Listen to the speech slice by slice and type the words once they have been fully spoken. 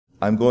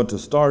I'm going to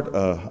start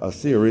a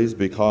series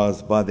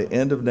because by the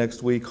end of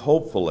next week,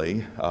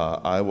 hopefully,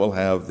 I will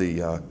have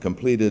the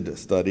completed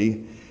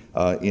study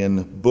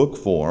in book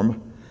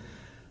form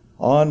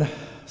on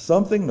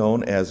something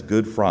known as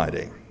Good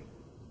Friday.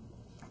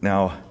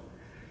 Now,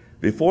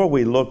 before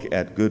we look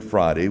at Good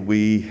Friday,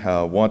 we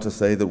want to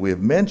say that we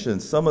have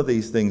mentioned some of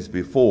these things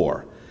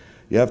before.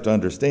 You have to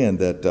understand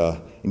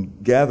that in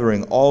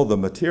gathering all the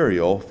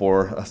material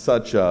for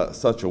such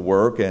a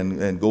work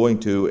and going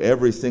to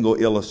every single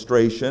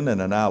illustration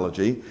and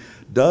analogy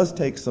does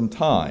take some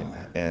time,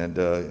 and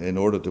in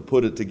order to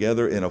put it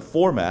together in a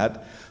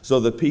format so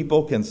that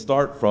people can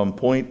start from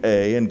point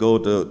A and go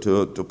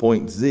to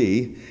point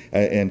Z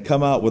and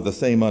come out with the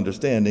same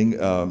understanding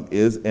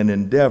is an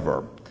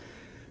endeavor,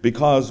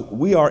 because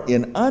we are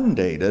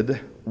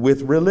inundated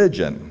with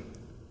religion.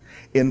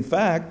 In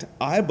fact,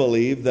 I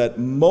believe that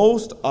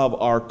most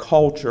of our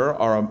culture,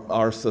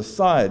 our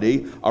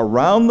society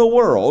around the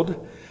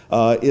world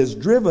is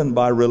driven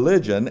by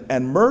religion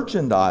and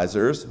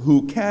merchandisers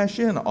who cash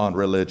in on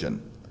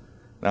religion.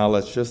 Now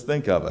let's just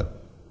think of it.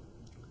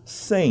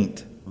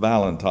 Saint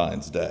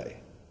Valentine's Day.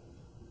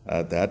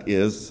 That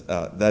is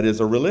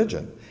a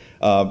religion.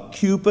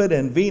 Cupid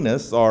and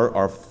Venus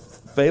are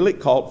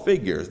phallic cult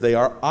figures. They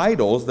are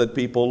idols that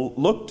people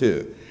look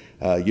to.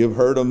 You've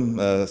heard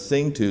them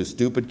sing to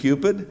stupid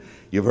Cupid.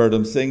 You've heard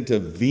them sing to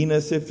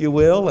Venus, if you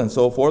will, and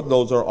so forth.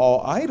 Those are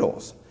all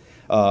idols.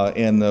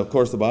 And, of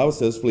course, the Bible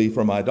says flee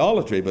from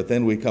idolatry. But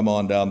then we come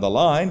on down the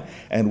line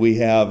and we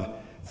have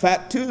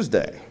Fat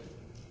Tuesday.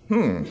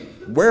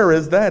 Where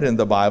is that in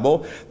the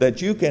Bible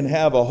that you can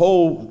have a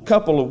whole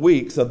couple of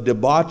weeks of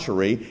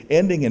debauchery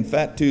ending in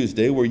Fat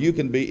Tuesday, where you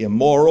can be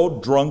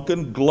immoral,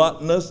 drunken,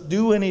 gluttonous,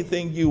 do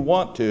anything you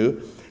want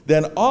to?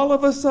 Then all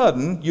of a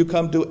sudden, you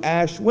come to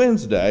Ash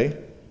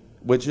Wednesday,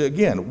 which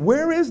again,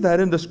 where is that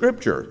in the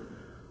Scripture?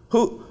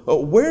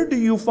 Where do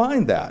you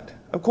find that?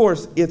 Of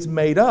course, it's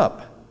made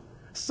up.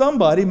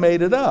 Somebody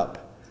made it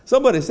up.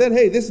 Somebody said,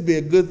 hey, this would be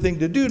a good thing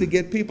to do to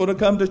get people to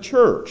come to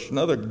church.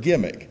 Another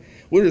gimmick.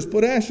 We'll just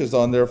put ashes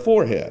on their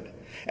forehead.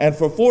 And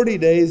for 40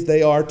 days,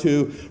 they are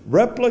to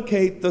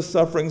replicate the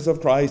sufferings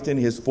of Christ in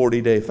his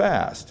 40-day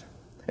fast.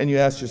 And you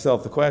ask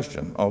yourself the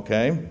question,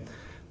 okay,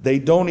 they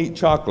don't eat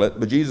chocolate,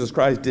 but Jesus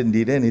Christ didn't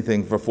eat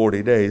anything for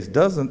 40 days.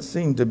 Doesn't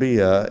seem to be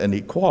an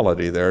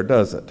equality there,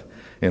 does it?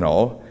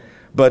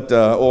 But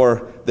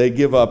or they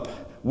give up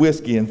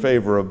whiskey in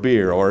favor of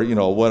beer, or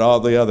what all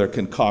the other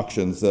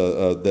concoctions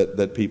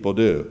that people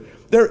do.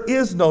 There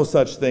is no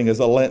such thing as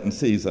a Lenten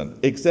season,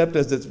 except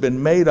as it's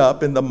been made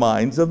up in the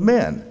minds of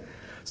men.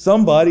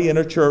 Somebody in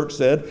a church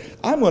said,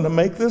 I'm going to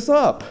make this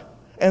up.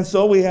 And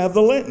so we have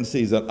the Lenten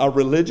season, a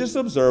religious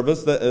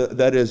observance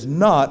that is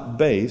not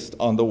based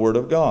on the Word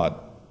of God.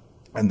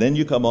 And then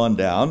you come on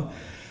down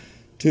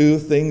to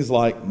things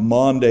like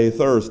Maundy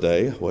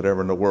Thursday,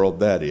 whatever in the world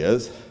that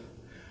is,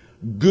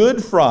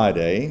 Good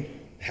Friday,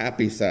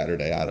 Happy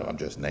Saturday, I'm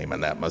just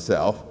naming that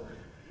myself,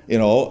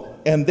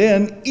 and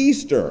then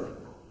Easter.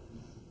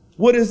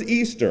 What is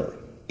Easter?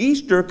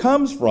 Easter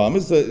comes from,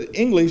 is an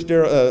English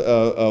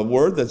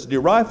word that's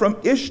derived from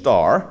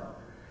Ishtar,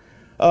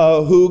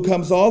 who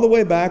comes all the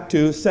way back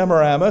to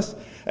Semiramis.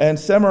 And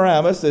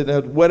Semiramis,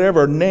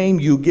 whatever name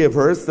you give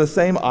her, it's the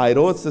same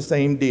idol, it's the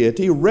same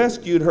deity,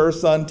 rescued her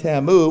son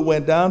Tammuz,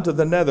 went down to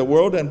the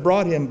netherworld and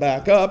brought him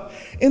back up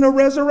in a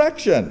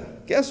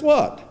resurrection. Guess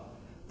what?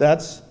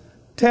 That's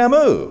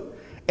Tammuz.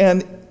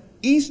 And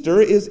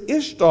Easter is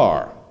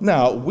Ishtar.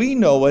 Now, we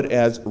know it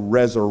as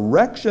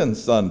Resurrection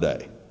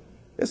Sunday.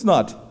 It's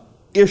not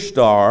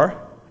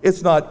Ishtar,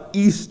 it's not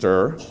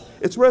Easter,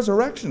 it's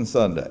Resurrection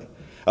Sunday.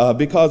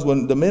 Because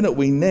the minute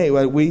we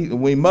name,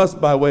 we must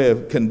by way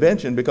of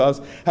convention, because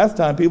half the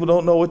time people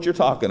don't know what you're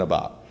talking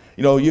about.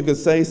 You could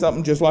say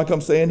something just like I'm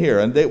saying here,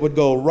 and they would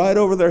go right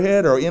over their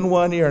head or in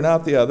one ear and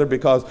out the other,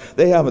 because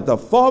they haven't the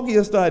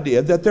foggiest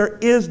idea that there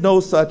is no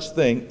such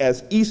thing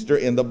as Easter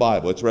in the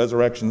Bible. It's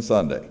Resurrection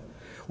Sunday.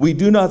 We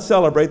do not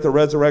celebrate the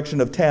resurrection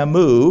of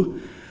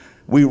Tammuz.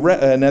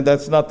 And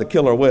that's not the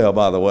killer whale,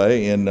 by the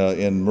way, in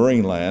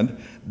marine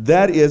land.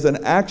 That is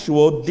an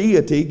actual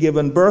deity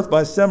given birth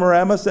by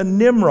Semiramis and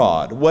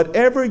Nimrod.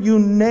 Whatever you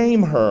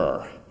name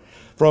her,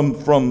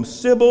 from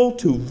Sybil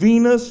to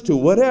Venus to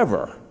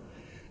whatever,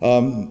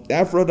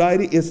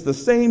 Aphrodite, it's the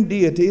same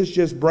deity. It's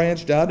just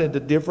branched out into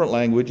different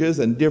languages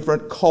and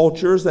different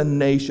cultures and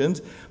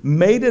nations,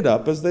 made it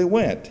up as they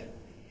went.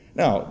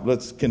 Now,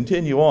 let's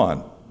continue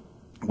on.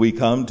 We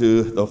come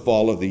to the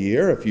fall of the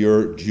year. If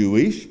you're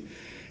Jewish,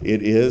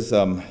 it is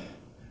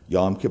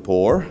Yom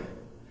Kippur.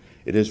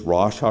 It is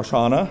Rosh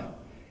Hashanah.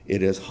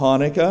 It is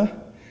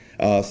Hanukkah.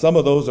 Some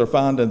of those are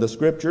found in the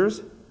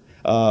Scriptures.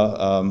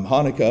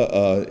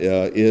 Hanukkah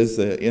is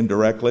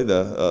indirectly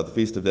the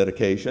Feast of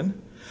Dedication.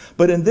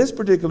 But in this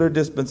particular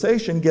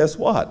dispensation, guess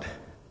what?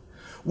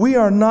 We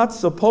are not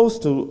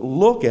supposed to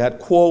look at,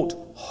 quote,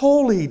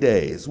 holy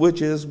days,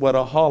 which is what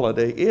a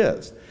holiday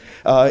is,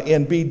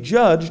 and be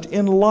judged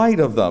in light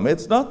of them.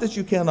 It's not that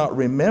you cannot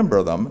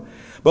remember them,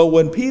 but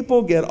when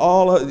people get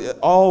all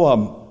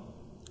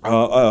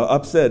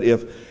upset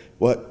if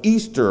well,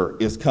 Easter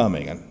is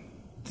coming,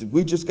 and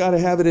we just got to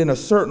have it in a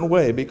certain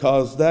way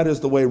because that is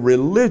the way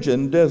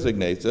religion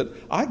designates it.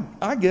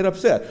 I get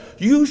upset.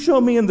 You show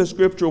me in the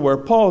scripture where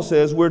Paul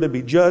says we're to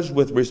be judged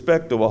with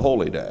respect to a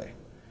holy day.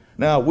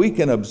 Now, we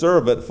can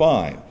observe it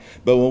fine,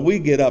 but when we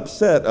get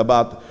upset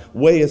about the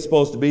way it's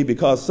supposed to be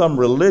because some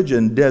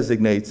religion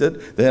designates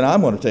it, then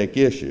I'm going to take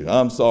issue.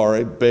 I'm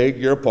sorry, beg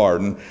your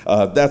pardon.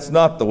 That's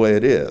not the way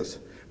it is.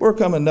 We're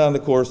coming down the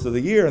course of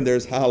the year, and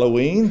there's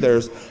Halloween,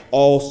 there's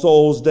All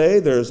Souls Day,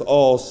 there's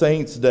All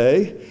Saints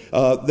Day,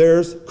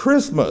 there's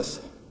Christmas.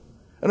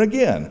 And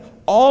again,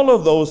 all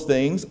of those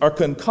things are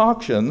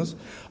concoctions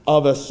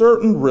of a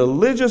certain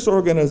religious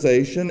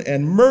organization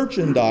and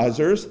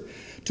merchandisers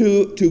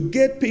to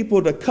get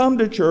people to come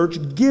to church,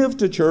 give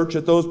to church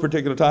at those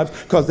particular times,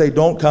 because they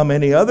don't come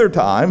any other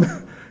time,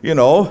 you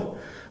know.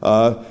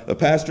 The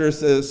pastor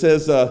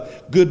says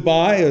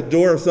goodbye at the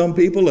door of some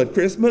people at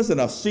Christmas,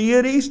 and I'll see you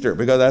at Easter,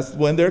 because that's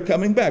when they're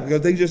coming back,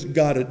 because they just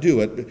got to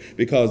do it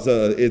because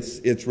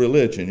it's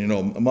religion. You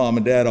know, Mom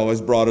and Dad always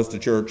brought us to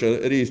church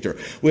at Easter.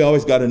 We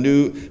always got a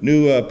new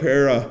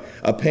pair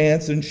of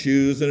pants and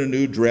shoes and a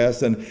new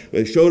dress, and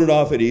they showed it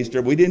off at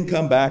Easter. We didn't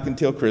come back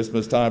until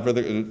Christmas time for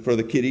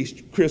the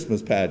kiddies'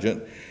 Christmas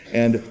pageant.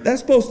 And that's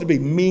supposed to be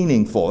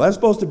meaningful. That's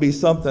supposed to be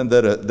something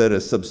that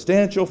is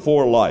substantial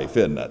for life,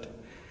 isn't it?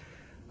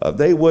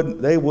 They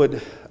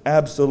would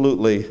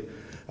absolutely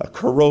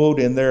corrode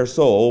in their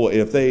soul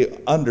if they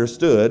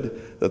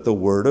understood that the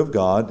Word of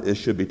God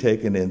should be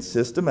taken in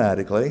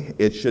systematically.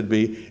 It should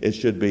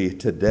be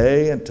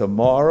today and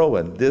tomorrow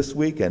and this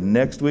week and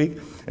next week,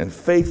 and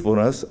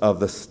faithfulness of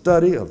the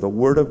study of the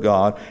Word of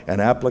God and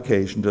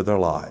application to their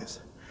lives.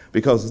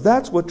 Because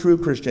that's what true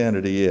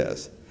Christianity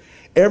is.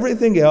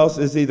 Everything else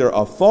is either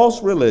a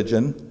false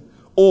religion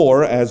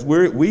or, as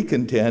we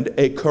contend,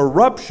 a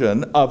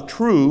corruption of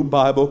true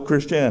Bible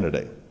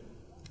Christianity.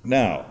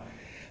 Now,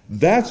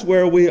 that's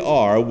where we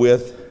are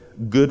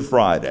with Good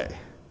Friday,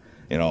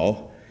 you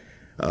know,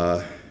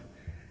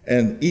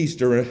 and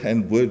Easter,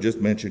 and we'll just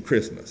mention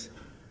Christmas.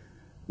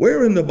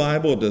 Where in the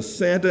Bible does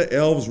Santa,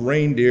 elves,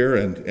 reindeer,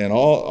 and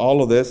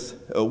all of this,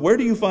 where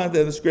do you find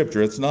that in the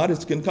Scripture? It's not,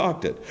 it's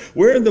concocted.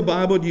 Where in the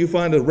Bible do you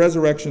find a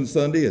Resurrection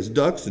Sunday as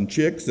ducks and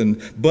chicks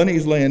and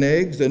bunnies laying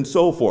eggs and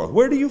so forth?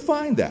 Where do you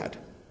find that?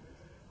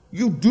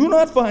 You do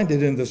not find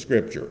it in the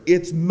Scripture.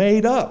 It's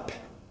made up.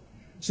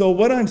 So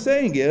what I'm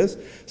saying is,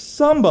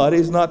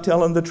 somebody's not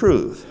telling the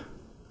truth.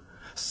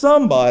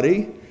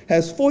 Somebody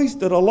has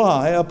foisted a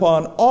lie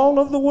upon all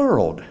of the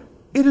world.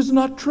 It is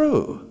not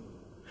true.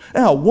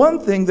 Now, one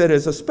thing that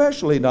is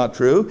especially not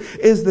true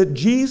is that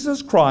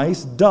Jesus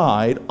Christ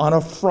died on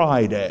a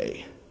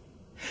Friday.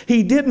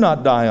 He did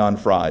not die on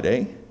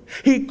Friday.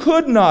 He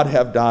could not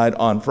have died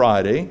on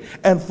Friday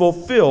and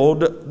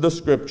fulfilled the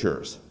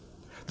Scriptures.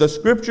 The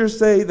Scriptures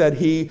say that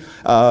he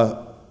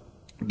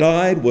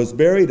died, was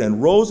buried,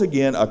 and rose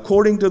again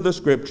according to the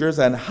Scriptures.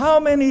 And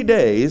how many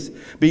days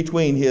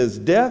between his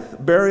death,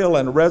 burial,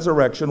 and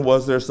resurrection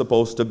was there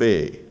supposed to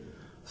be?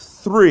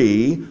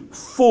 3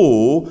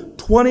 full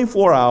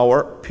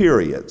 24-hour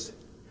periods.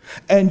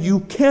 And you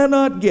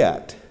cannot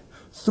get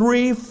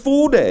 3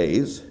 full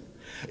days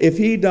if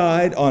he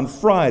died on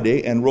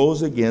Friday and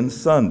rose again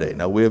Sunday.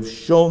 Now, we have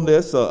shown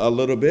this a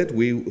little bit.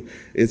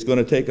 It's going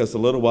to take us a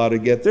little while to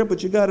get there,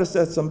 but you got to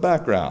set some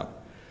background.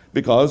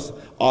 Because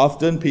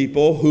often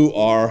people who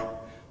are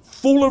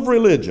full of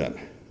religion,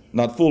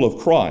 not full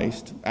of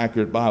Christ,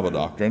 accurate Bible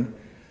doctrine,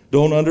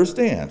 don't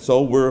understand.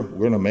 So we're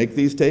going to make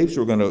these tapes.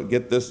 We're going to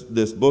get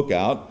this book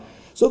out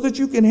so that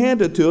you can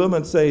hand it to them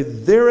and say,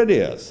 there it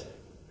is.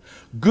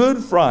 Good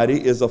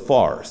Friday is a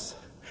farce.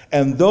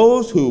 And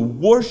those who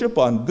worship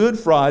on Good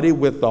Friday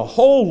with the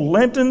whole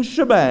Lenten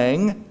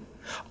shebang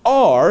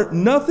are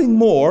nothing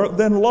more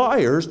than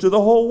liars to the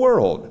whole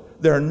world.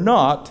 They're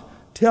not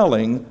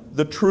telling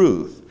the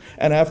truth.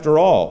 And after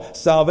all,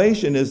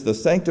 salvation is the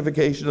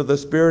sanctification of the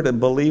Spirit and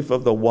belief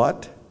of the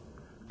what?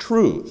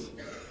 Truth.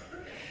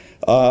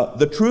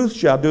 The truth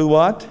shall do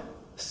what?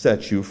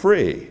 Set you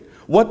free.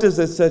 What does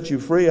it set you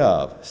free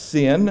of?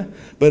 Sin,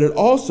 but it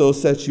also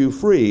sets you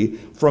free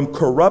from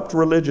corrupt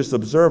religious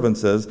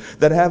observances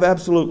that have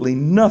absolutely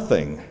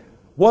nothing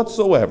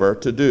whatsoever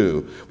to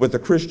do with the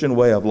Christian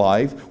way of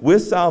life,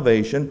 with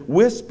salvation,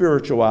 with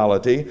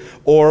spirituality,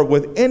 or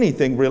with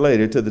anything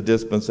related to the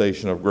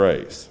dispensation of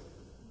grace.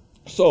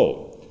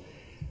 So,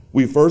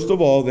 we first of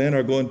all then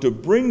are going to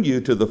bring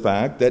you to the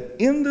fact that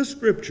in the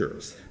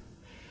Scriptures,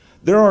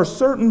 there are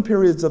certain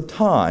periods of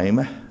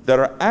time that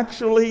are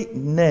actually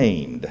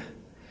named.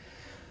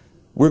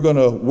 We're going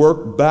to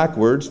work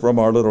backwards from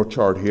our little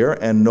chart here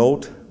and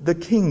note the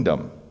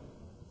kingdom.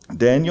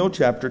 Daniel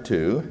chapter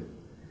 2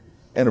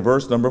 and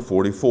verse number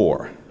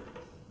 44.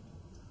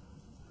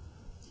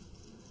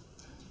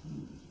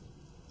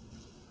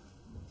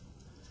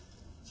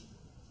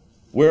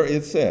 Where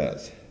it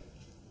says,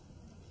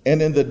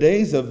 "And in the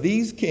days of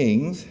these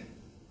kings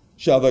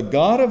shall the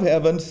God of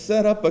heaven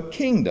set up a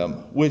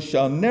kingdom which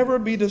shall never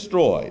be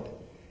destroyed,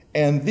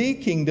 and the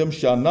kingdom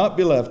shall not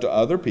be left to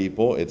other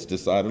people," it's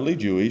decidedly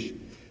Jewish,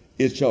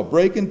 It shall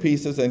break in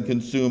pieces and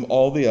consume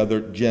all the other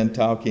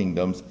Gentile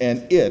kingdoms,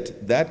 and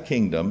that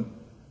kingdom,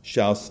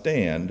 shall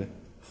stand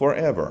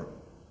forever.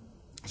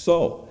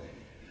 So,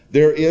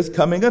 there is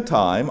coming a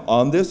time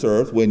on this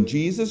earth when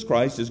Jesus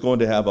Christ is going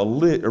to have a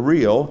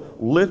real,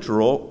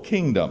 literal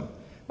kingdom.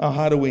 Now,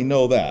 how do we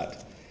know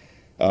that?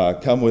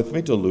 Come with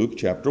me to Luke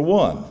chapter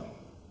 1.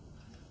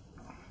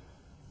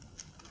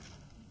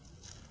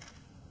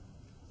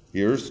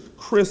 Here's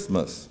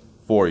Christmas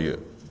for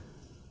you.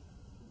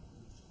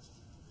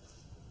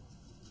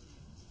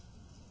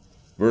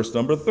 Verse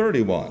number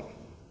 31.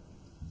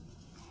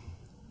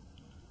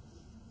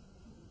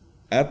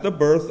 At the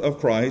birth of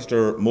Christ,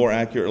 or more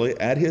accurately,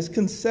 at his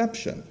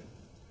conception,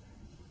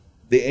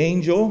 the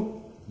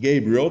angel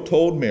Gabriel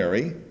told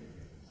Mary,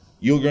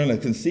 "You're going to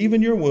conceive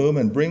in your womb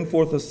and bring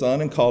forth a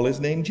son and call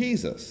his name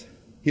Jesus.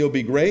 He'll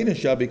be great and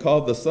shall be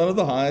called the Son of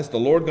the Highest. The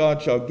Lord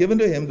God shall give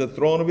unto him the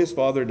throne of his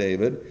father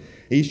David.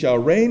 He shall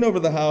reign over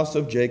the house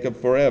of Jacob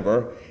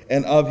forever,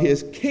 and of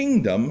his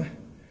kingdom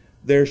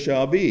there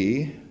shall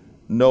be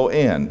no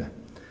end."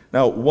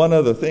 Now, one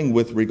other thing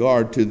with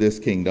regard to this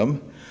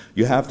kingdom,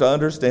 you have to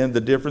understand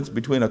the difference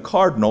between a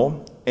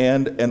cardinal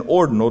and an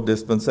ordinal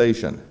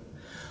dispensation.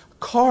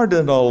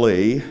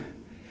 Cardinally,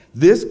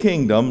 this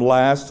kingdom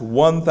lasts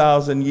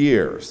 1,000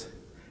 years.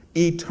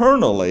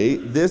 Eternally,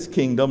 this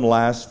kingdom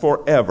lasts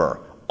forever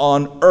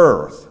on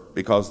earth,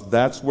 because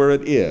that's where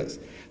it is.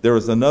 There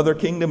is another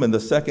kingdom in the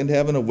second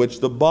heaven of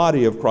which the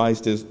body of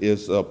Christ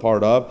is a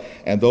part of,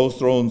 and those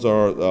thrones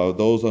are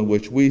those on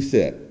which we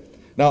sit.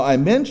 Now, I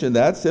mention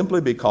that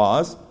simply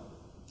because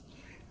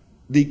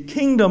the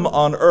kingdom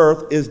on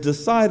earth is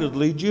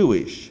decidedly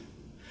Jewish.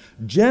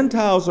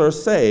 Gentiles are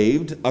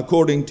saved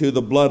according to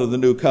the blood of the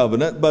new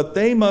covenant, but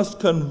they must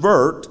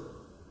convert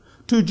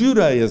to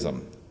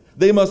Judaism.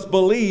 They must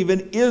believe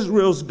in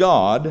Israel's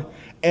God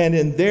and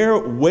in their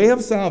way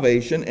of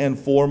salvation and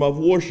form of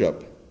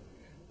worship.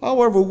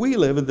 However, we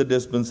live in the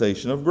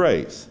dispensation of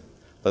grace.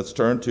 Let's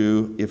turn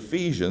to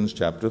Ephesians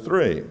chapter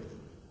 3.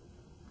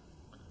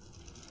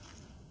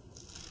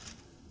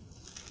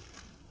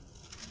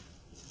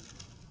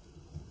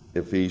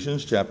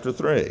 Ephesians chapter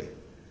 3.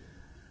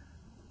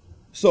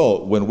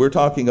 So, when we're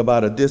talking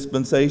about a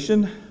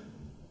dispensation,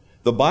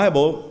 the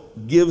Bible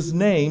gives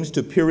names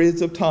to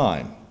periods of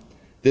time.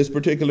 This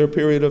particular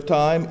period of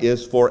time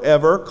is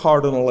forever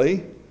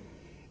cardinally,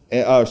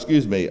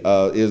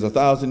 is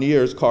 1,000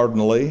 years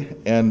cardinally,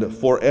 and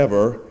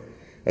forever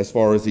as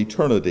far as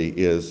eternity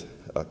is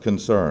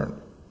concerned.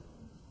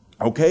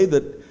 Okay,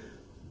 the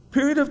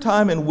period of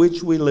time in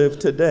which we live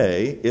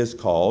today is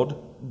called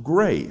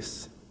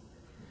grace.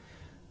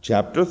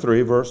 Chapter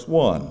 3, verse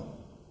 1.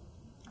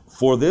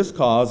 For this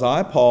cause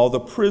I, Paul, the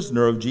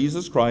prisoner of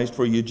Jesus Christ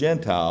for you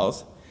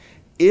Gentiles,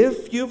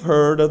 if you've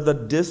heard of the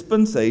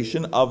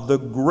dispensation of the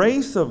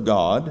grace of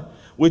God,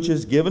 which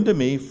is given to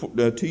me,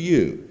 to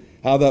you,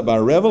 how that by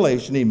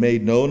revelation he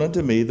made known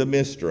unto me the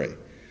mystery.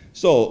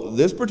 So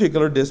this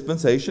particular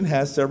dispensation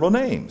has several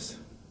names.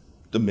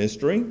 The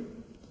mystery,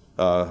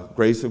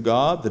 grace of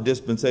God, the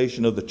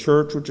dispensation of the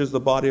church, which is the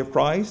body of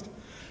Christ,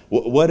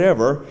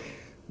 whatever.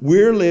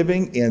 We're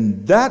living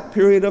in that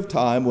period of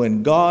time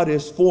when God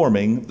is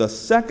forming the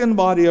second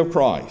body of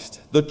Christ,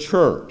 the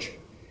church.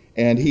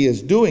 And he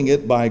is doing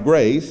it by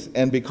grace,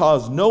 and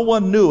because no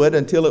one knew it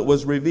until it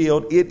was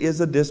revealed, it is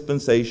a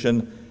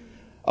dispensation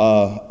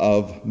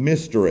of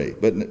mystery.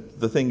 But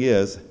the thing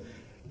is,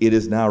 it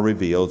is now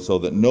revealed so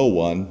that no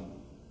one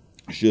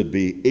should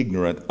be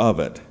ignorant of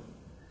it.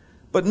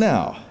 But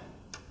now,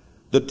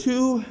 the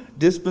two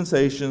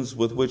dispensations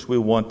with which we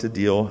want to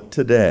deal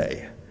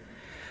today,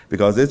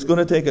 because it's going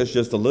to take us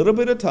just a little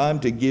bit of time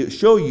to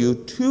show you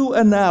two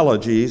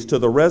analogies to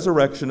the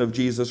resurrection of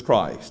Jesus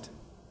Christ,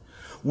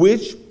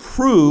 which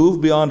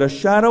prove beyond a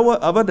shadow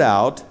of a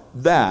doubt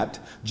that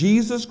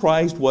Jesus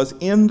Christ was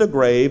in the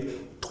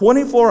grave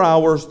 24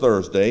 hours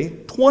Thursday,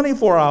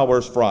 24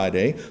 hours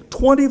Friday,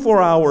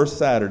 24 hours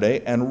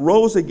Saturday, and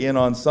rose again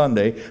on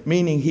Sunday,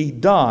 meaning he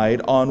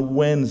died on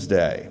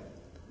Wednesday.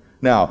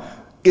 Now,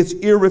 it's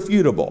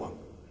irrefutable.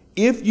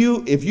 If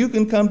you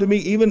can come to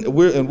me, and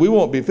we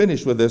won't be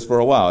finished with this for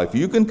a while, if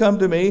you can come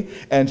to me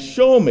and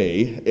show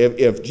me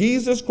if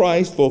Jesus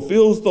Christ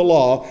fulfills the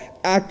law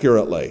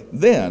accurately,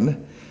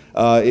 then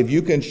if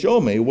you can show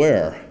me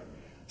where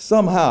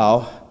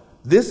somehow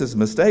this is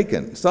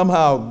mistaken,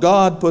 somehow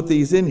God put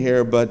these in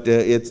here, but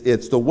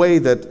it's the way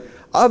that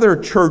other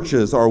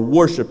churches are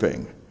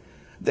worshiping,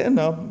 then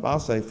I'll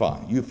say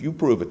fine. If you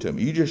prove it to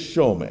me, you just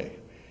show me.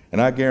 And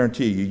I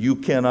guarantee you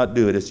cannot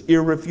do it. It's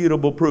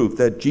irrefutable proof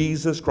that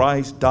Jesus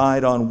Christ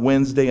died on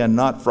Wednesday and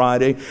not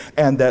Friday,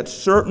 and that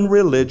certain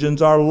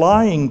religions are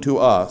lying to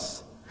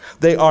us.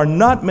 They are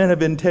not men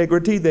of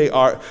integrity. They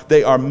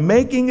are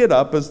making it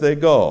up as they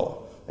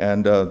go.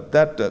 And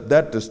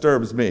that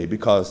disturbs me,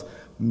 because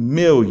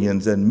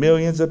millions and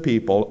millions of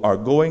people are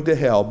going to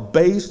hell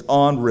based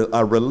on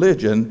a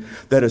religion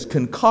that is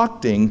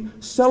concocting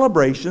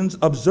celebrations,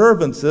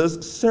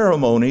 observances,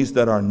 ceremonies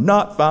that are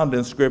not found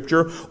in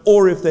Scripture,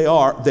 or if they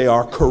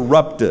are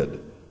corrupted,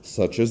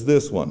 such as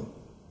this one.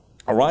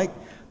 All right?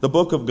 the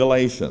book of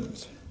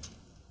Galatians.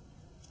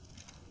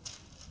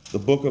 The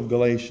book of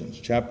Galatians,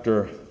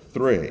 chapter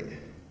 3.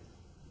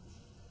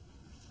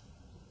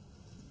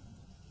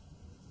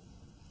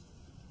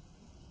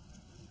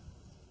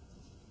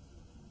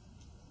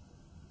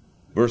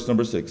 Verse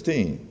number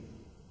 16.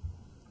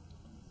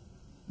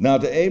 Now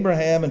to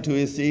Abraham and to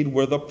his seed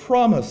were the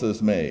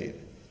promises made.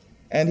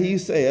 And he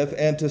saith,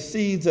 and to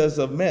seeds as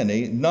of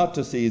many, not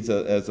to seeds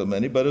as of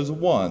many, but as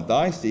one,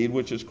 thy seed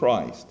which is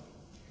Christ.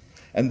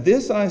 And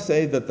this I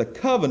say, that the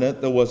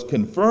covenant that was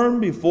confirmed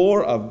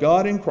before of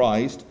God in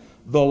Christ,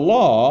 the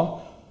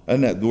law,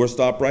 and that, we'll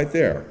stop right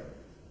there.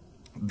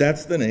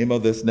 That's the name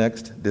of this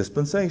next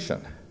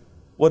dispensation.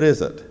 What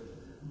is it?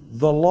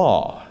 The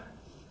law.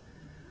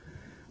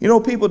 You know,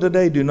 people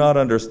today do not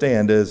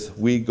understand, as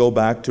we go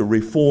back to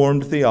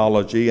Reformed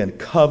theology and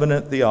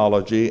covenant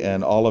theology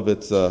and all of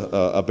its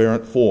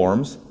aberrant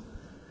forms,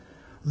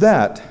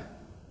 that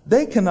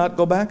they cannot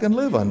go back and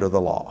live under the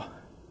law.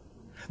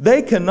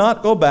 They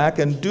cannot go back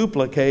and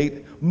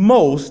duplicate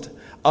most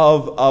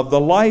of the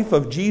life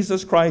of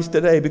Jesus Christ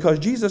today, because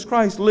Jesus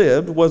Christ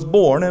lived, was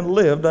born, and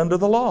lived under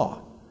the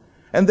law.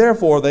 And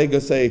therefore, they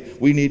could say,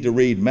 we need to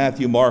read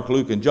Matthew, Mark,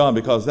 Luke, and John,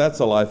 because that's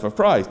the life of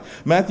Christ.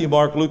 Matthew,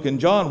 Mark, Luke, and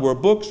John were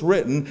books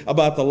written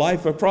about the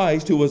life of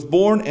Christ, who was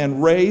born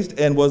and raised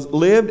and was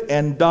lived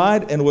and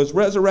died and was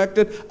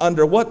resurrected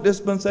under what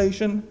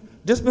dispensation?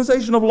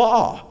 Dispensation of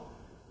law.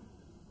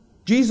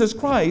 Jesus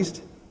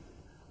Christ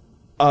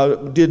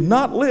did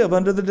not live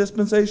under the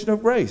dispensation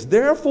of grace.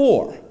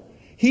 Therefore,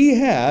 he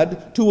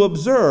had to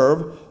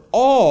observe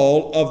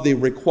all of the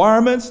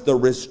requirements, the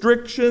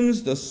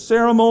restrictions, the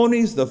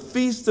ceremonies, the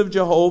feasts of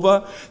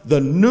Jehovah,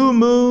 the new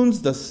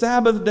moons, the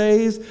Sabbath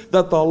days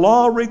that the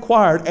law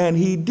required, and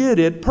he did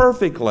it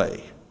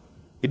perfectly.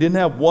 He didn't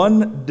have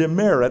one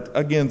demerit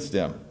against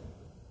him.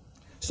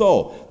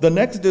 So, the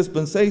next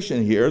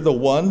dispensation here, the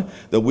one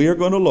that we are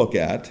going to look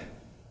at,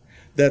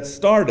 that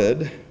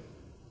started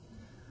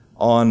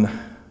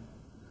on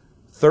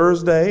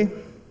Thursday,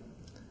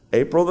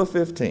 April the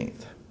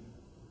 15th.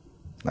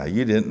 Now,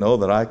 you didn't know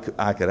that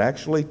I could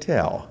actually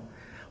tell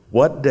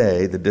what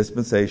day the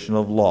dispensation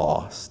of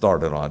law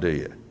started on, do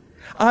you?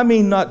 I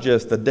mean, not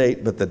just the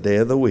date, but the day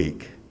of the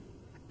week.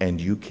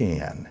 And you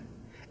can.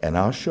 And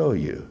I'll show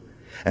you.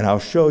 And I'll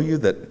show you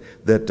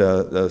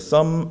that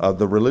some of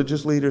the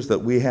religious leaders that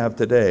we have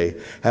today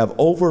have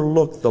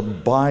overlooked the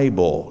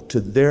Bible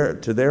to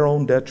their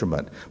own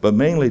detriment, but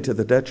mainly to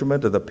the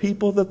detriment of the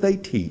people that they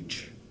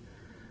teach.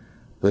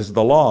 Because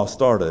the law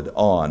started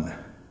on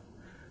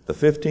the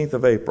 15th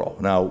of April.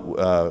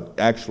 Now,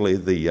 actually,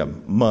 the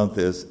month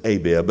is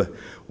Abib,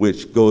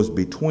 which goes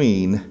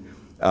between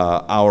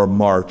our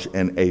March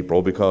and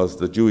April, because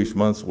the Jewish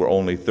months were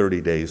only 30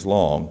 days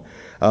long.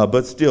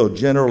 But still,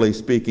 generally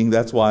speaking,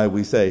 that's why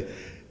we say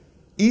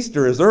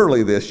Easter is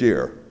early this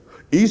year.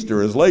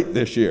 Easter is late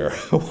this year.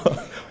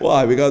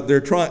 Why? Because they're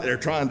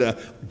trying to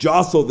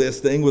jostle this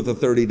thing with a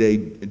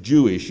 30-day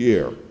Jewish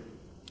year.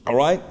 All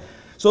right?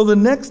 So the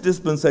next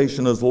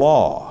dispensation is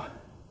law.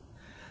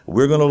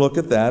 We're going to look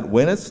at that,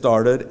 when it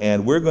started,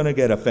 and we're going to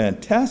get a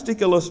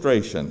fantastic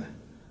illustration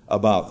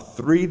about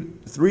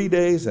three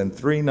days and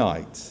 3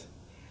 nights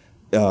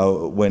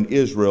when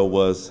Israel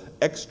was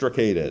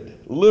extricated,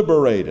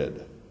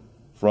 liberated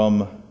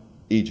from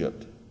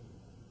Egypt.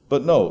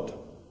 But note,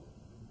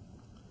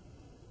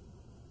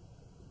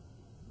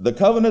 the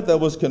covenant that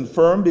was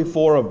confirmed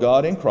before of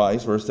God in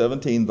Christ, verse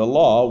 17, the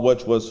law,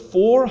 which was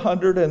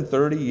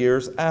 430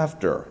 years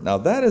after. Now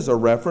that is a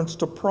reference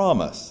to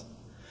promise.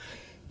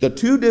 The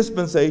two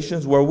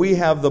dispensations where we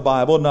have the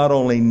Bible not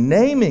only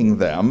naming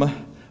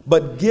them,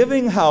 but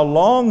giving how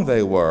long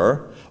they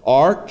were,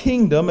 are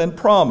kingdom and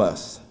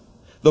promise.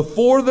 The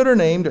 4 that are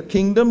named are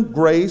kingdom,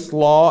 grace,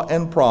 law,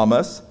 and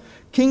promise.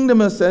 Kingdom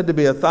is said to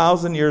be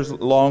 1,000 years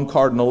long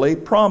cardinally.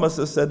 Promise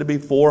is said to be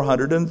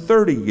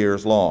 430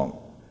 years long.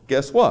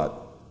 Guess what?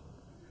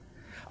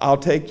 I'll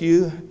take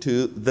you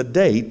to the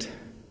date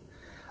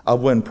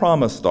of when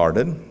promise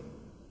started,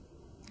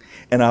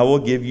 and I will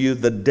give you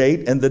the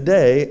date and the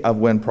day of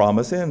when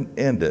promise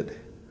ended.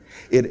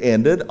 It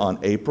ended on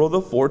April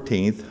the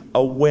 14th,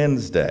 a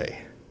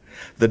Wednesday,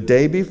 the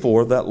day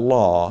before that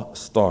law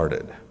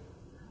started.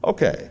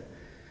 Okay,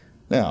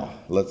 now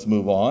let's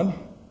move on.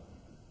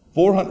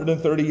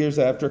 430 years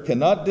after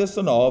cannot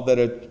disannul that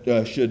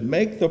it should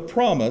make the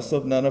promise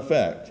of none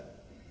effect.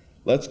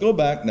 Let's go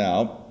back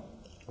now.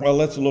 Well,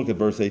 let's look at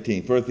verse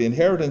 18. For if the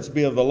inheritance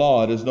be of the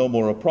law, it is no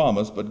more a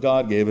promise, but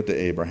God gave it to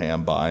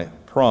Abraham by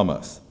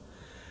promise.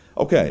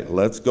 Okay,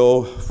 let's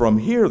go from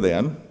here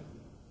then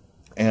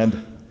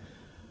and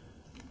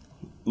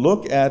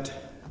look at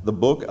the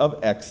book of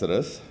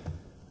Exodus.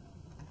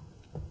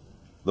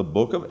 The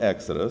book of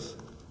Exodus,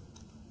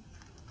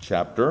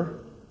 chapter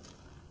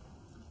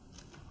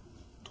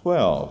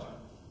 12.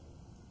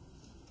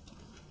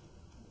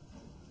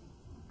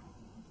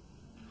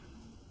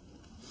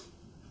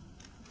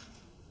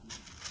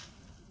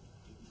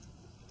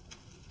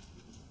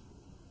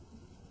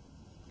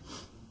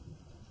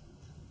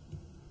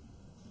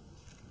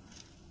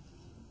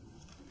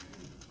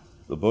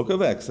 The book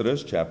of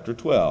Exodus, chapter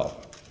 12.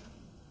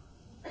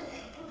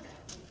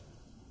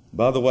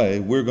 By the way,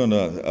 we're going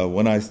to,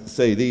 when I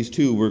say these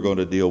two, we're going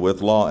to deal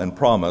with law and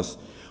promise.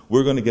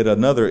 We're going to get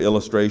another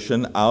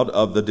illustration out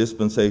of the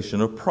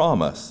dispensation of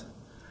promise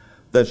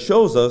that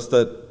shows us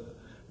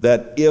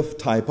that if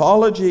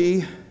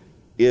typology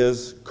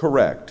is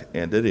correct,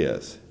 and it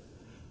is,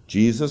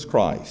 Jesus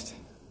Christ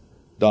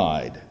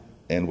died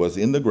and was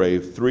in the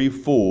grave 3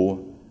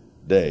 full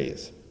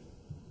days.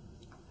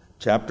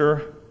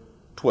 Chapter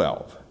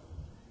 12,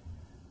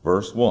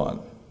 verse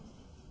 1.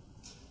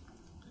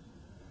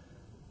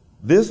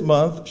 This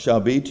month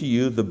shall be to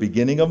you the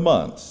beginning of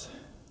months.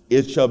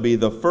 It shall be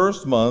the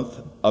first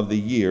month of the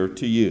year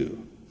to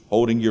you.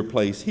 Holding your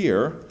place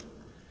here,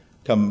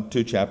 come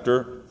to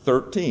chapter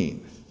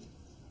 13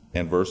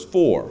 and verse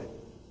 4.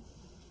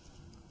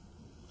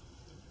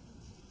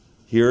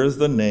 Here is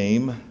the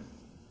name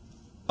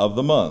of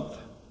the month.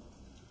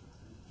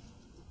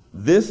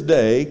 This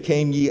day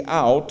came ye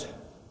out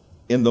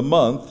in the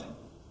month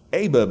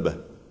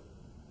Abib.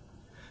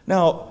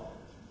 Now,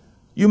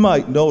 you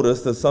might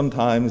notice that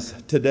sometimes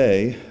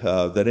today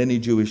that any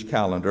Jewish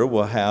calendar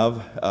will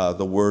have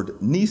the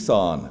word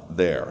Nisan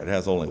there. It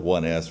has only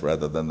one S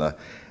rather than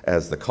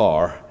as the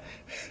car.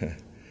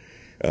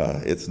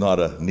 It's not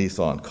a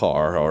Nissan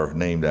car or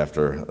named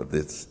after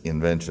its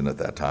invention at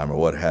that time or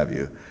what have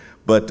you.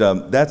 But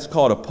that's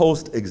called a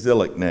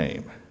post-exilic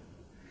name.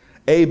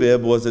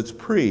 Abib was its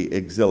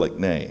pre-exilic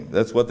name.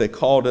 That's what they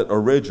called it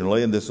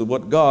originally, and this is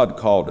what God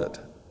called it.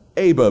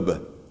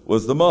 Abib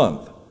was the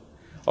month.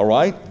 All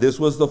right, this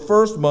was the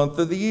first month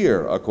of the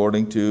year,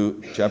 according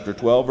to chapter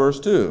 12, verse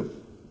 2.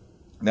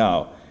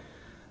 Now,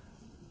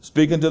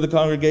 speaking to the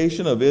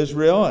congregation of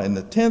Israel, in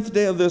the 10th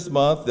day of this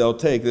month, they'll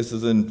take, this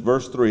is in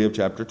verse 3 of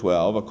chapter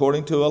 12,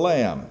 according to a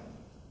lamb.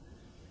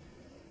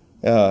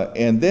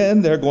 And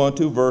then they're going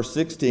to verse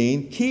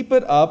 16, keep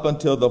it up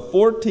until the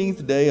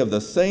 14th day of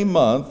the same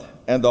month,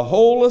 and the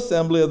whole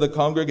assembly of the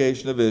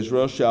congregation of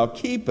Israel shall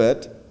kill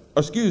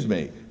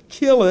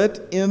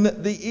it in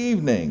the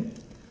evening.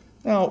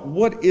 Now,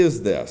 what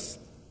is this?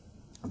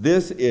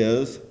 This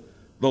is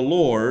the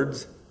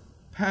Lord's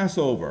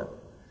Passover.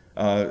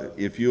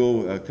 If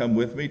you'll come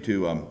with me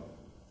to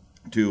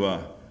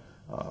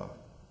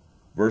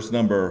verse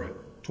number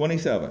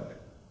 27.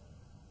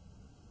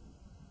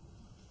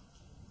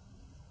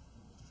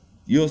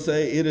 You'll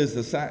say, it is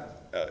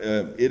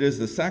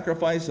the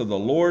sacrifice of the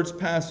Lord's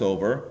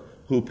Passover,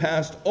 who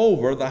passed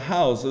over the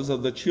houses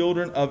of the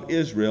children of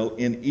Israel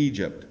in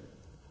Egypt.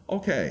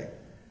 Okay.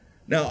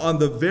 Now, on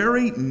the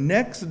very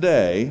next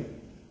day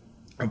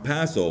of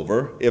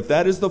Passover, if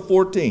that is the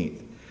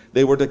 14th,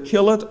 they were to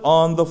kill it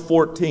on the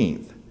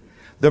 14th.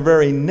 The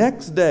very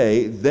next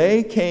day,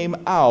 they came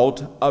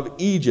out of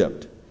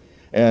Egypt,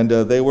 and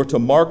they were to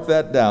mark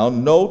that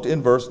down. Note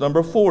in verse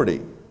number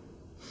 40.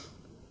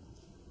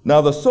 Now,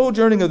 the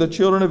sojourning of the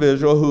children of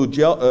Israel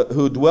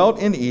who dwelt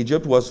in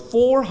Egypt was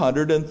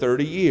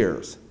 430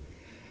 years.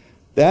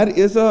 That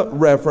is a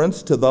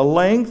reference to the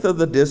length of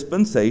the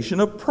dispensation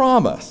of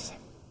promise.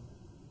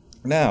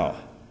 Now,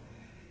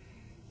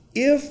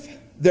 if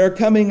they're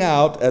coming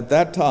out at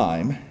that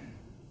time,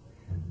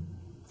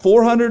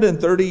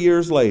 430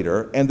 years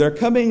later, and they're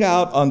coming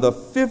out on the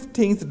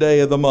 15th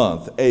day of the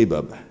month,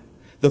 Abib,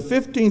 the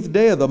 15th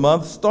day of the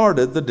month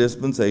started the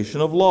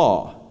dispensation of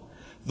law.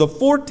 The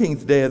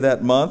 14th day of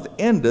that month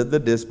ended the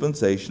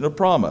dispensation of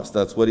promise.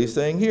 That's what he's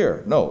saying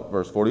here. Note,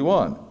 verse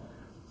 41.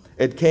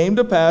 It came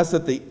to pass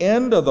at the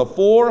end of the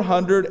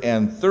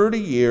 430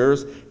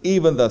 years,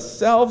 even the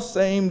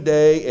selfsame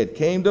day it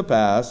came to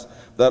pass,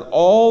 that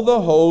all the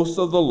hosts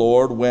of the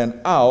Lord went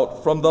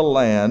out from the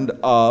land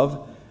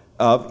of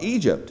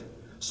Egypt.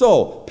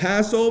 So,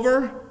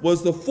 Passover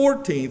was the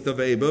 14th of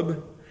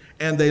Abib,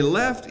 and they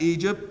left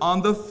Egypt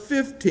on the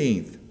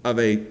 15th of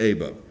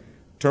Abib.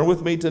 Turn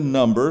with me to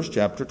Numbers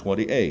chapter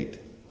 28.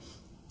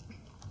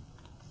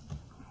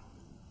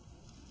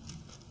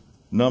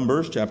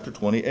 Numbers chapter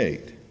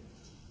 28.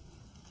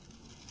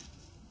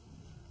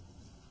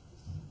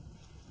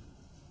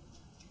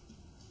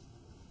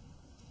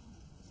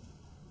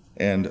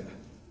 And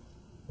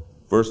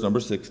verse number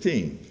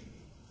 16.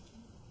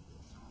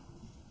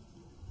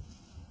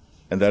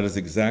 And that is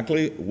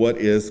exactly what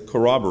is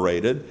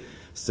corroborated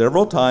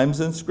several times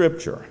in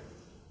Scripture.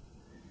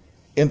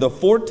 In the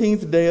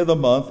 14th day of the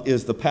month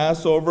is the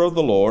Passover of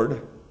the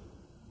Lord,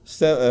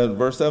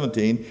 verse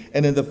 17.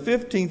 And in the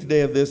 15th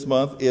day of this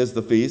month is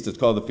the feast. It's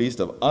called the Feast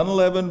of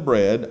Unleavened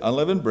Bread.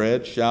 Unleavened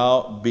bread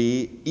shall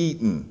be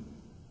eaten.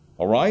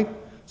 All right?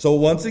 So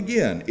once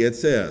again, it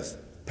says,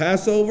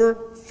 Passover,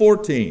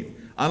 14th.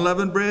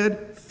 Unleavened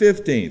bread,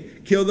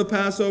 15th. Kill the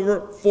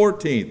Passover,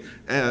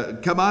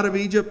 14th. Come out of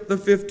Egypt, the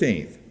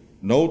 15th.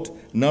 Note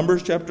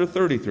Numbers chapter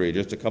 33,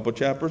 just a couple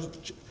chapters.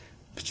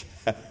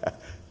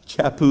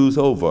 Chapus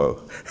over.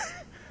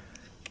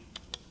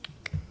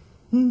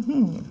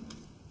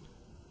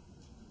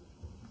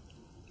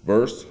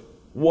 Verse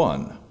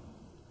 1.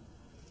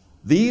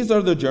 These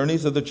are the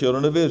journeys of the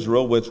children of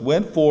Israel, which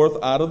went forth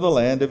out of the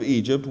land of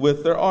Egypt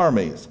with their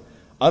armies.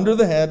 under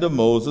the hand of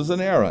Moses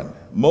and Aaron.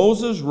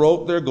 Moses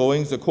wrote their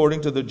goings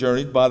according to the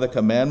journeys by the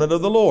commandment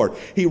of the Lord.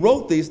 He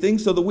wrote these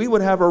things so that we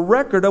would have a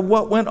record of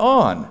what went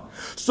on,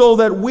 so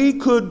that we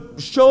could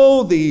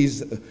show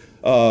these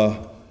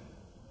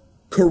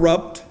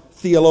corrupt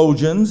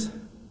theologians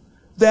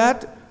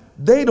that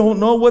they don't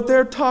know what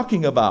they're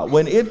talking about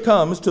when it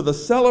comes to the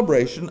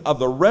celebration of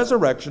the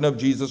resurrection of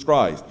Jesus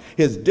Christ.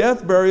 His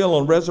death, burial,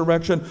 and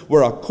resurrection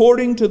were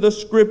according to the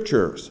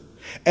Scriptures.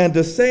 And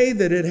to say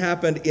that it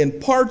happened in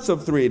parts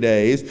of 3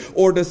 days,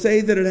 or to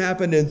say that it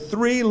happened in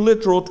 3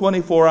 literal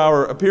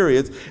 24-hour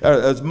periods,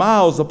 is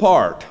miles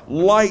apart,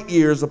 light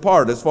years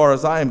apart as far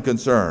as I am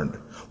concerned.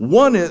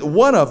 One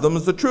of them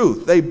is the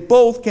truth. They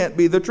both can't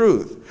be the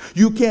truth.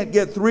 You can't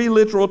get 3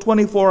 literal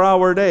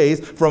 24-hour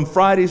days from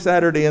Friday,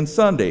 Saturday, and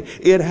Sunday.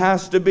 It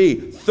has to be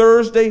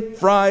Thursday,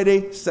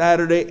 Friday,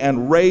 Saturday,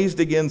 and raised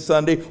again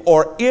Sunday,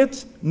 or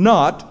it's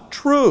not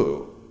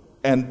true.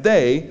 And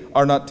they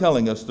are not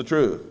telling us the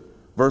truth.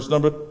 Verse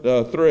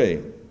number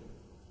 3.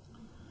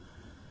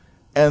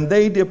 And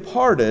they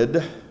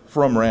departed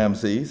from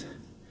Ramses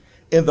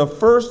in the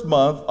first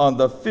month on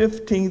the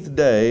 15th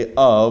day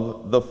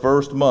of the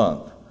first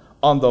month.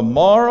 On the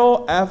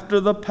morrow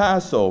after the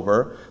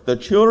Passover, the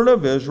children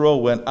of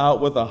Israel went out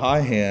with a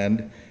high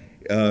hand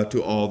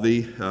to all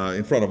the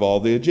in front of all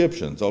the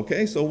Egyptians.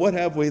 Okay, so what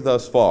have we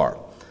thus far?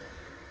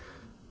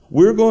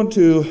 We're going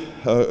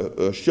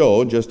to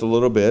show just a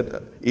little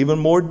bit, even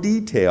more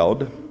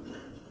detailed,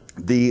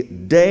 the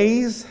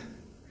days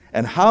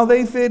and how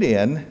they fit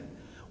in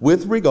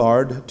with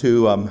regard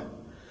to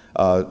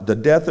the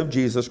death of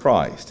Jesus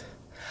Christ.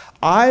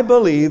 I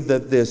believe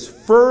that this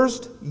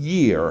first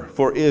year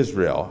for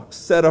Israel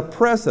set a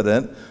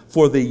precedent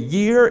for the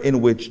year in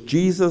which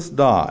Jesus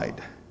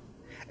died.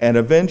 And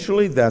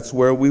eventually that's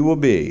where we will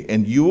be.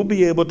 And you will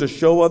be able to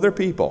show other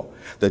people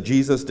that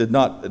Jesus did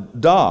not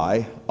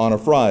die on a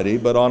Friday,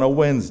 but on a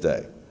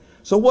Wednesday.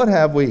 So what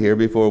have we here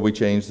before we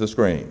change the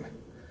screen?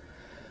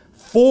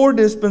 4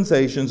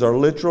 dispensations are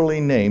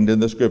literally named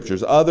in the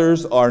Scriptures.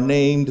 Others are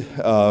named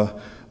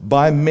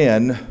by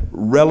men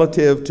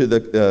relative to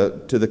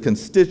the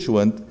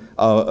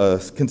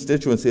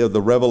constituency of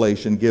the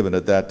revelation given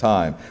at that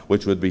time,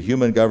 which would be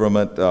human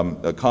government,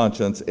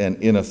 conscience, and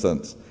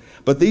innocence.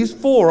 But these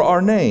 4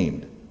 are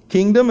named.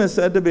 Kingdom is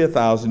said to be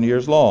 1,000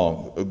 years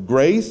long.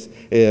 Grace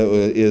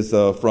is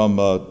from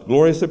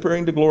glorious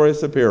appearing to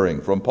glorious appearing,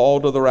 from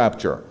Paul to the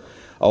rapture.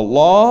 A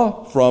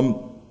law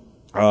from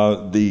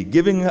the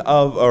giving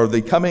of, or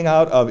the coming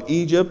out of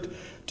Egypt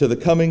to the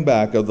coming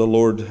back of the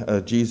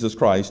Lord Jesus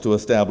Christ to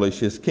establish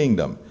his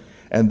kingdom.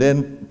 And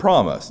then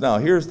promise. Now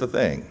here's the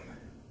thing.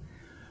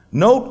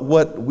 Note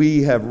what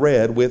we have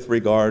read with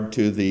regard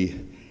to the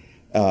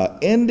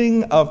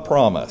ending of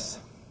promise.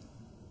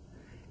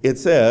 It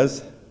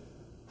says,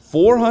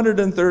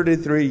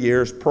 433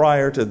 years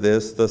prior to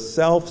this, the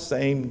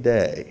self-same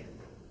day.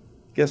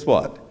 Guess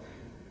what?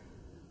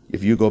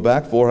 If you go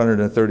back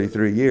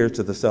 433 years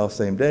to the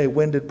self-same day,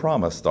 when did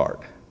promise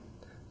start?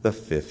 The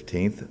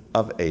 15th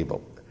of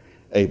Abib.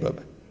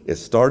 It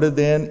started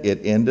then,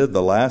 it ended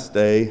the last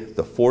day,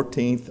 the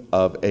 14th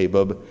of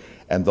Abib,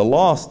 and the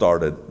law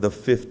started the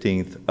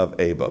 15th of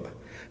Abib.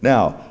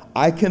 Now,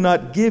 I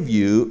cannot give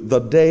you the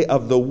day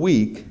of the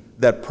week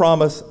that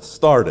promise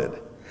started.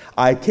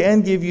 I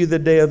can give you the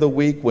day of the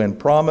week when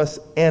promise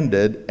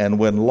ended and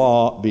when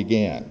law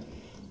began.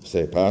 You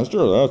say,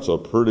 Pastor, that's a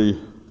pretty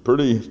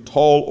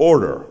tall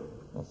order.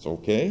 That's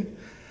okay.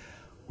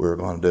 We're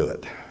going to do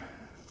it.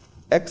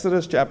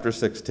 Exodus chapter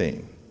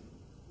 16.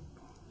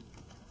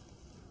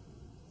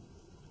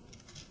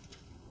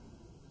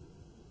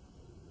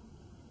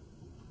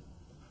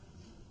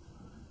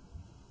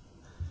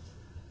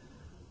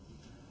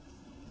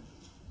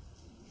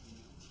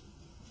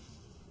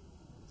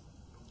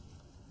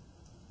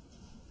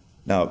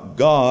 Now,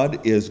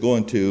 God is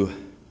going to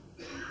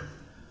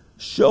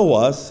show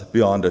us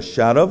beyond a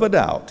shadow of a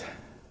doubt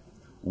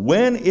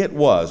when it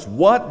was,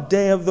 what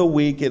day of the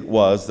week it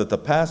was that the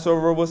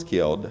Passover was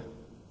killed,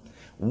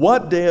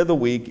 what day of the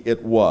week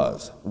it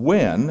was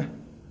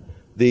when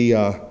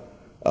the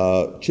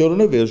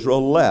children of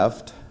Israel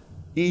left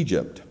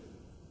Egypt.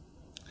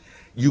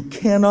 You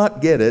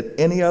cannot get it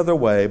any other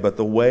way but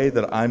the way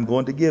that I'm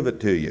going to give it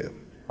to you.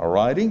 All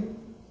righty?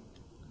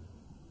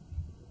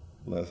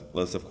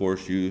 Unless, of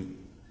course, you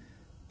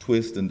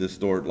twist and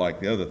distort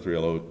like the other three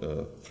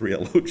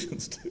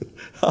theologians do.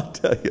 I'll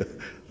tell you,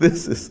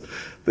 this is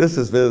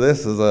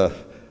a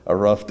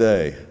rough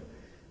day.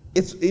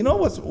 It's, you know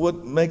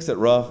what makes it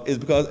rough is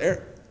because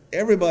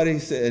everybody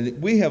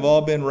said, we have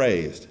all been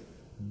raised.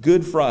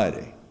 Good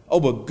Friday. Oh,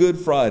 but Good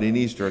Friday and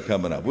Easter are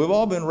coming up. We've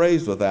all been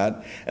raised with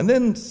that. And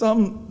then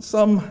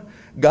some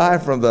guy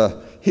from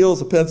the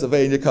hills of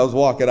Pennsylvania comes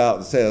walking out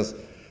and says,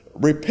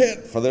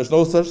 Repent, for there's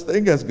no such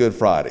thing as Good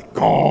Friday.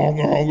 Gong,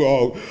 gong,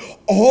 gong.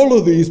 All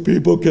of these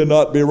people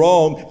cannot be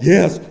wrong.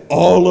 Yes,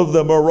 all of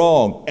them are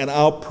wrong, and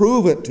I'll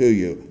prove it to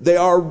you. They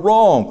are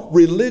wrong.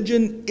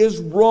 Religion is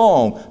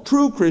wrong.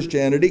 True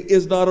Christianity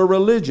is not a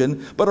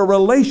religion, but a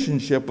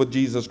relationship with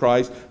Jesus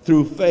Christ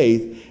through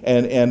faith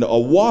and a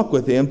walk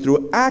with Him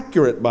through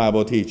accurate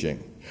Bible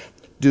teaching.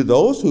 Do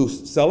those who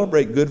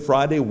celebrate Good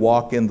Friday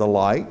walk in the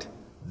light?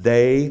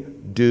 They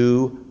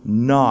do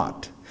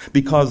not.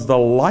 Because the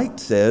light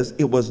says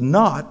it was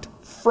not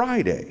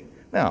Friday.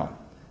 Now,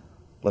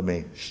 let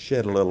me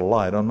shed a little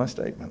light on my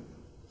statement.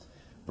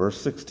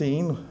 Verse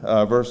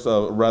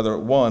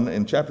 1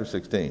 in chapter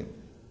 16.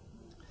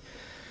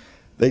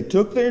 They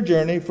took their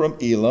journey from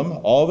Elim.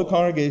 All the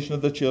congregation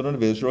of the children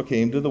of Israel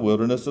came to the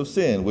wilderness of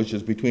Sin, which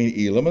is between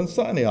Elim and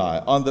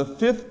Sinai, on the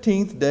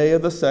 15th day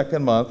of the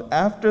second month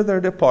after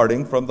their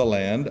departing from the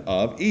land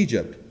of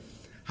Egypt.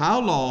 How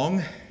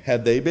long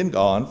had they been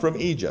gone from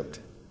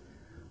Egypt?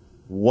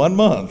 1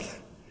 month.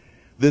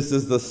 This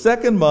is the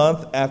second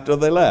month after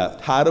they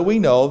left. How do we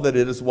know that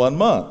it is 1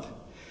 month?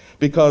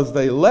 Because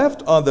they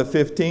left on the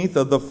 15th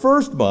of the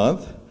first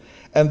month,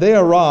 and they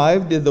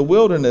arrived in the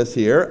wilderness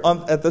here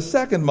at the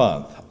second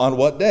month. On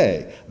what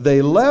day?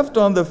 They left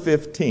on the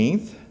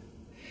 15th,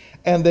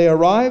 and they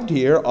arrived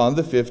here on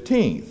the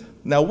 15th.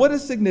 Now, what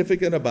is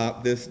significant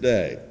about this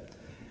day?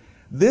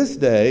 This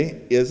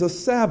day is a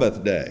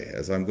Sabbath day,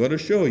 as I'm going to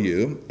show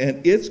you, and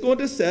it's going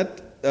to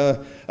set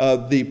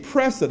the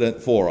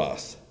precedent for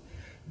us.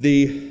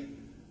 The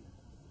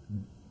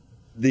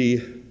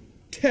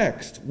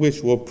text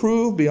which will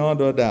prove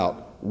beyond a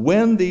doubt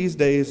when these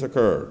days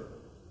occurred.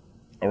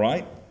 All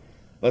right?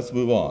 Let's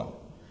move on.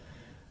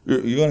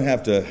 You're going to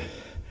have to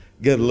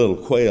get a little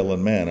quail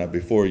and manna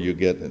before you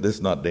get, this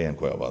is not Dan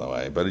quail, by the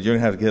way, but you're going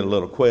to have to get a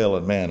little quail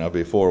and manna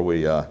before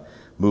we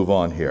move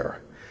on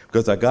here.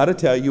 Because I got to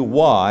tell you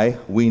why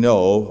we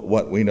know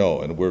what we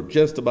know, and we're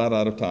just about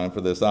out of time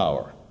for this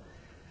hour.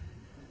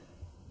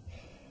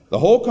 The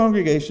whole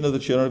congregation of the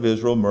children of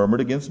Israel murmured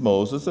against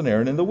Moses and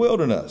Aaron in the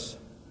wilderness.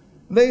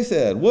 They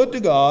said, "Would to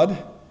God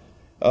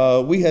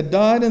we had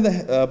died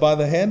by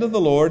the hand of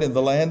the Lord in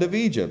the land of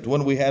Egypt,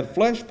 when we had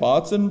flesh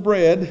pots and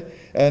bread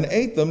and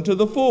ate them to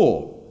the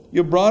full.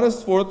 You brought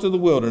us forth to the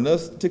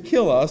wilderness to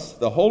kill us,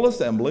 the whole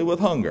assembly, with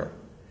hunger."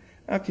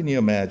 How can you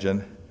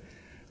imagine?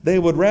 They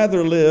would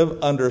rather live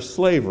under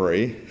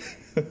slavery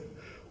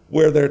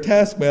where their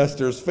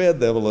taskmasters fed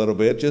them a little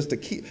bit just to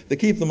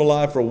keep them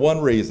alive for one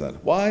reason.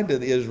 Why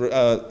did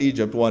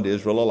Egypt want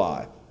Israel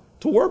alive?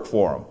 To work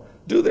for them,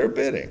 do their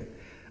bidding.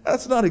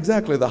 That's not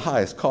exactly the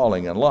highest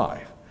calling in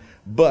life.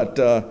 But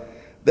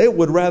they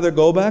would rather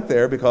go back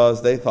there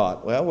because they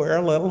thought, well, we're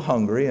a little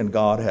hungry and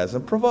God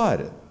hasn't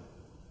provided.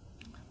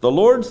 The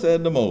Lord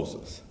said to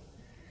Moses,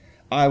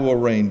 "I will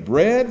rain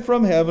bread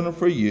from heaven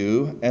for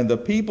you, and the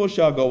people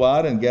shall go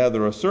out and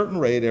gather a certain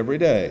rate every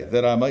day,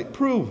 that I might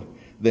prove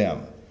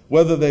them,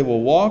 whether they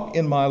will walk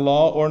in my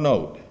law or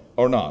not.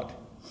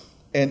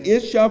 And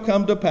it shall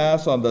come to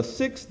pass on the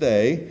 6th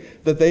day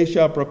that they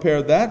shall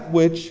prepare that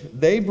which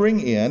they bring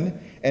in,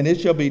 and it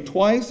shall be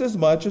twice as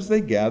much as they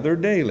gather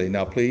daily."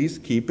 Now please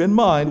keep in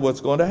mind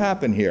what's going to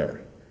happen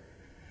here.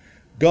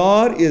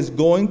 God is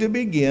going to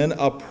begin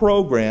a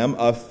program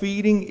of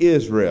feeding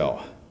Israel.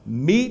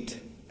 Meat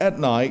at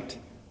night,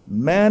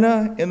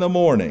 manna in the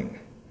morning.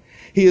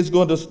 He is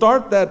going to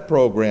start that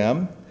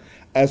program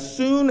as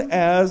soon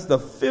as the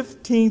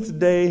 15th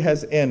day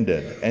has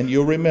ended. And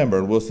you'll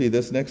remember, we'll see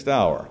this next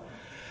hour,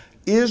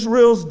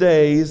 Israel's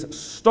days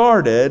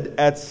started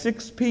at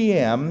 6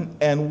 p.m.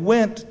 and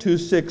went to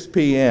 6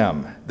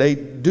 p.m. They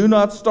do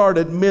not start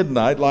at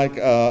midnight like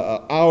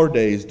our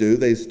days do.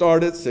 They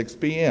start at 6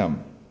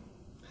 p.m.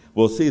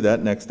 We'll see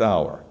that next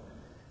hour.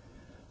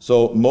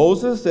 So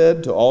Moses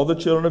said to all the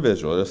children of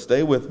Israel, just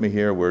stay with me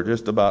here, we're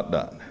just about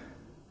done.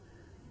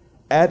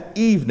 At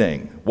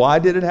evening. Why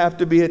did it have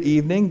to be at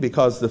evening?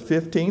 Because the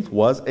 15th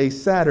was a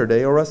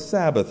Saturday or a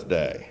Sabbath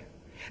day.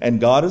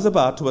 And God is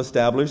about to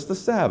establish the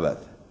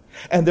Sabbath.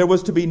 And there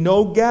was to be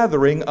no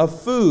gathering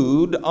of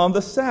food on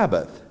the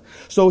Sabbath.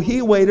 So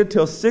he waited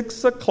till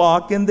 6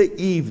 o'clock in the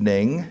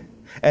evening,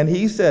 and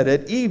he said,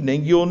 "At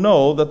evening you'll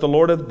know that the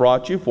Lord hath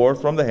brought you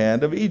forth from the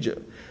land of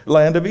Egypt.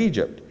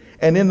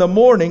 And in the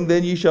morning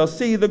then ye shall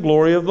see the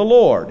glory of the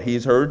Lord.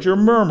 He's heard your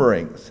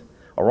murmurings."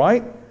 All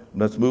right?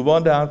 Let's move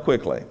on down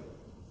quickly.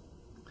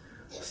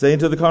 "Saying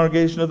to the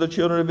congregation of the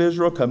children of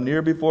Israel, come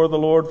near before the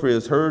Lord, for he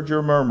has heard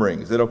your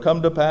murmurings. It'll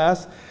come to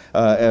pass,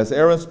 as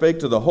Aaron spake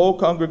to the whole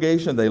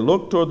congregation, they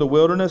looked toward the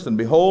wilderness, and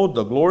behold,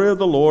 the glory of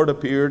the Lord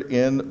appeared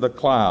in the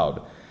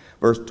cloud."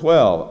 Verse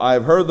 12, "I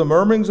have heard the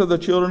murmurings of the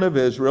children of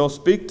Israel.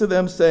 Speak to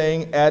them,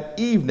 saying, at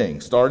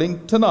evening," starting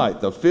tonight,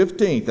 the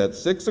 15th, at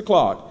 6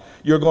 o'clock,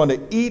 "you're going to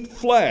eat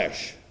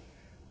flesh."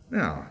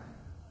 Now,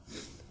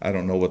 I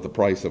don't know what the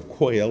price of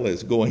quail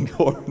is going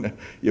for.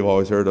 You've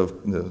always heard of,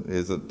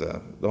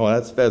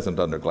 that's pheasant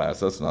underclass.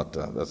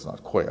 That's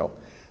not quail.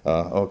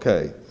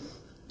 Okay,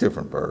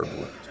 different bird.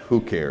 Who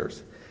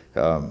cares?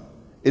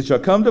 "It shall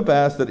come to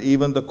pass that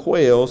even the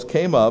quails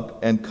came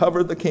up and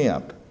covered the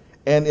camp,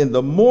 And in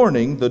the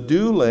morning the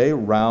dew lay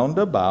round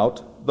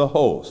about the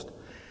host.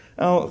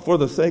 Now, for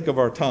the sake of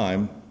our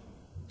time,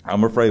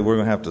 I'm afraid we're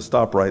going to have to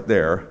stop right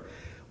there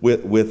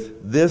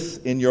with this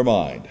in your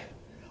mind.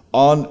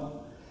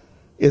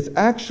 It's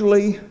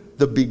actually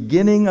the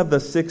beginning of the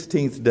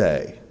 16th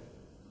day.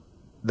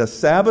 The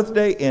Sabbath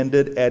day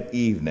ended at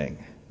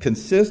evening.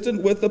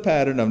 Consistent with the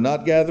pattern of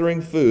not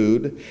gathering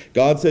food,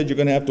 God said you're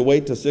going to have to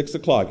wait till 6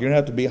 o'clock. You're going to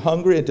have to be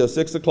hungry until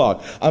 6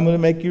 o'clock. I'm going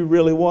to make you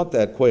really want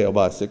that quail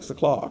by 6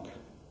 o'clock.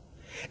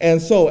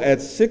 And so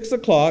at 6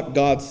 o'clock,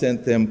 God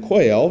sent them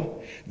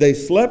quail. They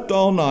slept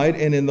all night,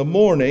 and in the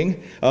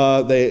morning,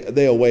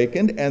 they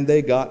awakened, and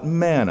they got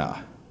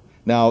manna.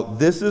 Now,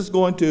 this is I'm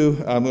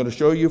going to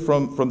show you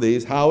from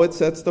these how it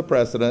sets the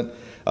precedent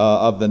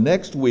of the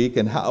next week,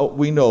 and how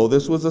we know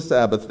this was a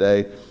Sabbath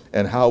day,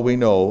 and how we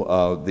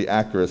know the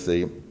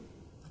accuracy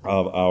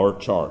of our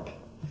chart.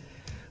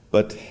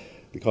 But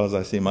because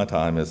I see my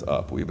time is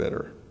up, we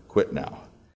better quit now.